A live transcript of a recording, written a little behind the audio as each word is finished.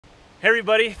Hey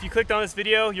everybody, if you clicked on this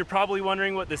video, you're probably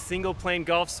wondering what the single plane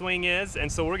golf swing is,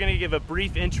 and so we're going to give a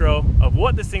brief intro of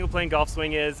what the single plane golf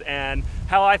swing is and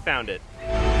how I found it.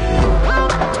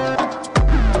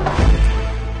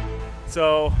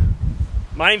 So,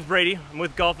 my name's Brady, I'm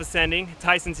with Golf Ascending.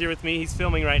 Tyson's here with me, he's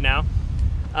filming right now.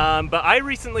 But I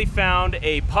recently found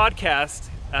a podcast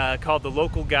called The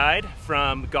Local Guide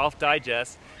from Golf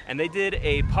Digest, and they did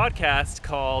a podcast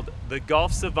called The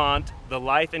Golf Savant, The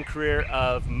Life and Career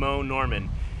of Moe Norman.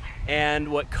 And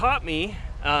what got me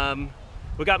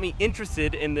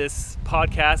interested in this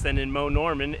podcast and in Moe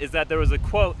Norman is that there was a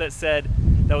quote that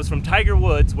was from Tiger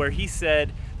Woods, where he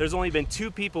said, there's only been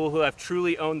two people who have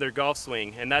truly owned their golf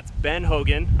swing, and that's Ben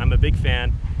Hogan, I'm a big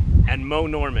fan, and Moe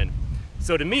Norman.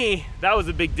 So to me, that was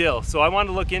a big deal. So I wanted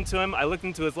to look into him. I looked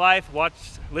into his life,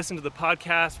 listened to the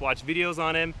podcast, watched videos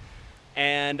on him,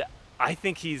 and I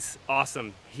think he's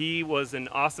awesome. He was an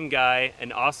awesome guy,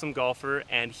 an awesome golfer,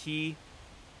 and he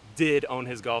did own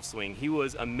his golf swing. He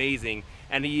was amazing,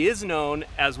 and he is known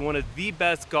as one of the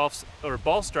best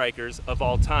ball strikers of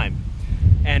all time.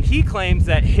 And he claims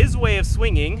that his way of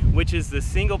swinging, which is the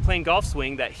single plane golf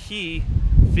swing that he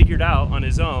figured out on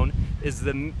his own, is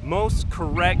the most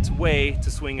correct way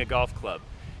to swing a golf club,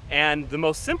 and the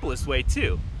most simplest way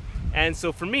too. And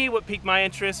so for me, what piqued my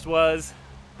interest was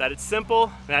that it's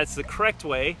simple, that it's the correct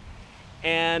way.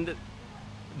 And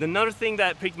another thing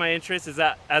that piqued my interest is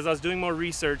that as I was doing more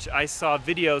research, I saw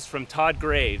videos from Todd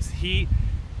Graves. He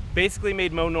basically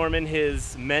made Moe Norman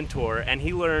his mentor, and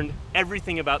he learned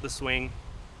everything about the swing,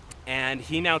 and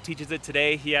he now teaches it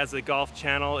today. He has a golf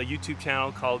channel, a YouTube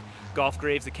channel called Golf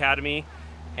Graves Academy,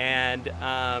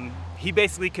 and he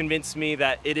basically convinced me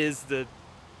that it is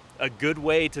a good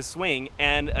way to swing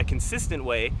and a consistent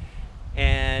way.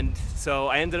 And so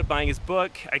I ended up buying his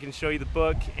book. I can show you the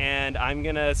book, and I'm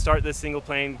gonna start this single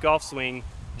plane golf swing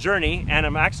journey, and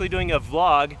I'm actually doing a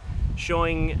vlog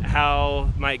showing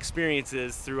how my experience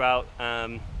is throughout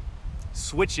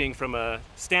switching from a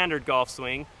standard golf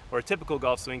swing or a typical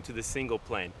golf swing to the single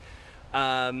plane.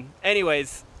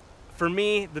 Anyways, for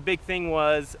me, the big thing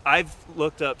was I've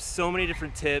looked up so many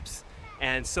different tips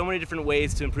and so many different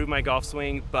ways to improve my golf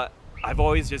swing, but I've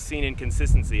always just seen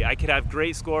inconsistency. I could have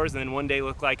great scores and then one day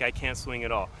look like I can't swing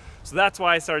at all. So that's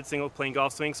why I started single plane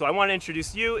golf swing. So I want to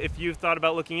introduce you, if you've thought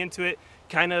about looking into it,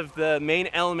 kind of the main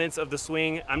elements of the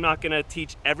swing. I'm not going to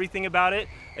teach everything about it.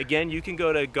 Again, you can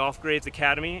go to Golf Graves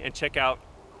Academy and check out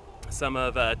some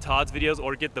of Todd's videos,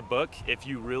 or get the book if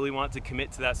you really want to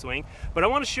commit to that swing. But I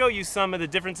want to show you some of the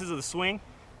differences of the swing.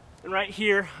 And right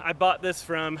here, I bought this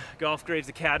from Golf Graves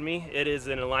Academy. It is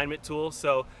an alignment tool,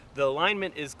 so the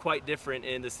alignment is quite different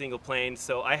in the single plane,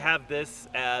 so I have this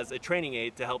as a training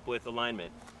aid to help with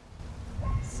alignment.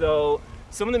 So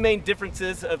some of the main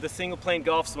differences of the single plane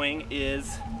golf swing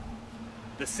is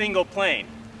the single plane.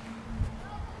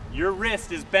 Your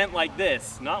wrist is bent like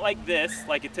this, not like this,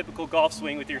 like a typical golf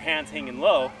swing with your hands hanging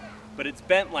low, but it's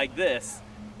bent like this,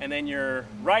 and then your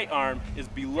right arm is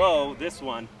below this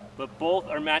one, but both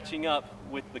are matching up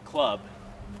with the club.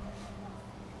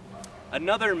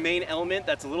 Another main element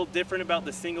that's a little different about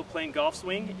the single plane golf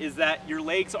swing is that your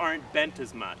legs aren't bent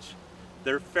as much.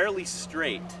 They're fairly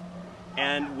straight.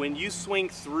 And when you swing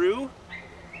through,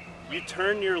 you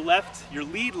turn your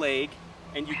lead leg,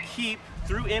 and you keep,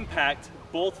 through impact,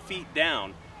 both feet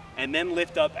down, and then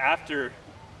lift up after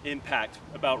impact,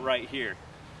 about right here.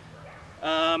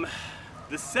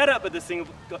 The setup of the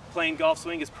single plane golf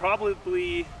swing is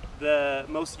probably the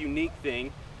most unique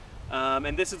thing,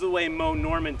 and this is the way Moe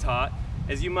Norman taught.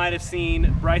 As you might have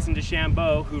seen, Bryson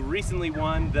DeChambeau, who recently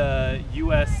won the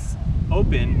US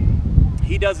Open,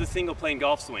 he does a single plane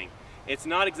golf swing. It's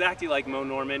not exactly like Moe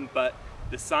Norman, but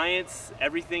the science,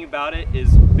 everything about it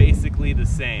is basically the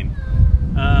same.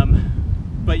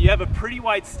 But you have a pretty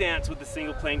wide stance with the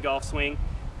single plane golf swing,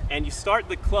 and you start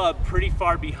the club pretty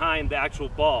far behind the actual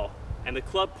ball, and the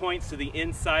club points to the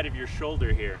inside of your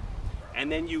shoulder here.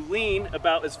 And then you lean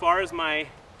about as far as my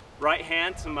right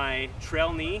hand to my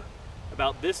trail knee,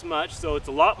 about this much, so it's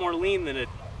a lot more lean than a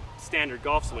standard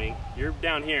golf swing. You're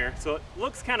down here, so it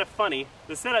looks kind of funny.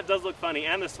 The setup does look funny,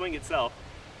 and the swing itself,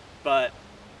 but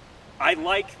I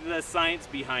like the science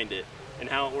behind it and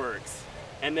how it works.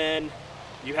 And then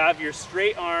you have your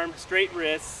straight arm, straight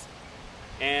wrists,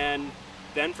 and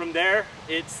then from there,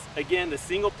 it's again the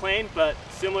single plane, but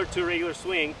similar to a regular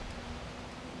swing,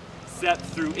 except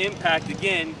through impact,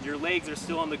 again, your legs are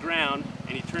still on the ground,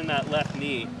 and you turn that left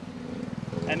knee.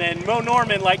 And then Moe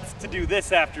Norman likes to do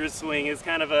this after his swing. Is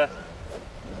kind of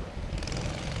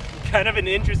an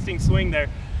interesting swing there.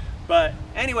 But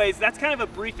anyways, that's kind of a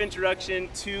brief introduction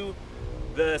to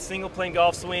The single plane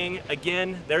golf swing,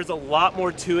 again, there's a lot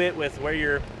more to it with where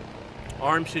your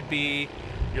arm should be,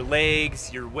 your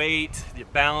legs, your weight, your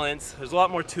balance. There's a lot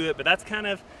more to it, but that's kind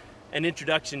of an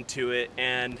introduction to it,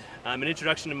 and an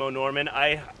introduction to Moe Norman.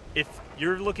 If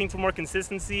you're looking for more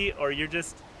consistency or you're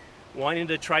just wanting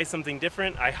to try something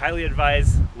different, I highly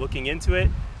advise looking into it.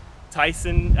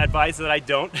 Tyson advised that I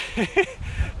don't.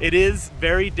 It is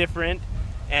very different,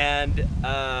 and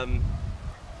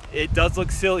it does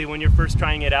look silly when you're first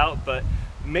trying it out, but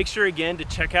make sure again to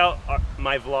check out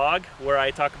my vlog where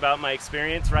I talk about my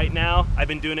experience right now. I've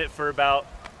been doing it for about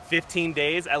 15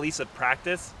 days, at least of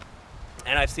practice,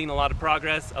 and I've seen a lot of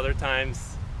progress. Other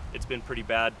times it's been pretty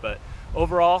bad, but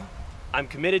overall I'm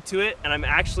committed to it, and I'm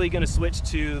actually going to switch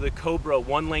to the Cobra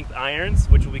 1-length irons,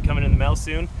 which will be coming in the mail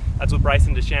soon. That's what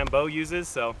Bryson DeChambeau uses,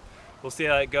 so we'll see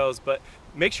how that goes. But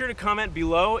make sure to comment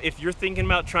below if you're thinking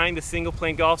about trying the single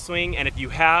plane golf swing, and if you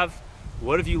have,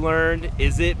 what have you learned?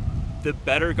 Is it the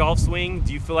better golf swing?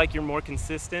 Do you feel like you're more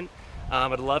consistent?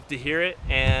 I'd love to hear it.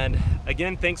 And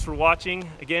again, thanks for watching.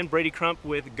 Again, Brady Crump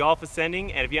with Golf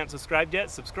Ascending, and if you haven't subscribed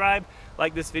yet, subscribe,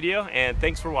 like this video, and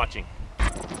thanks for watching.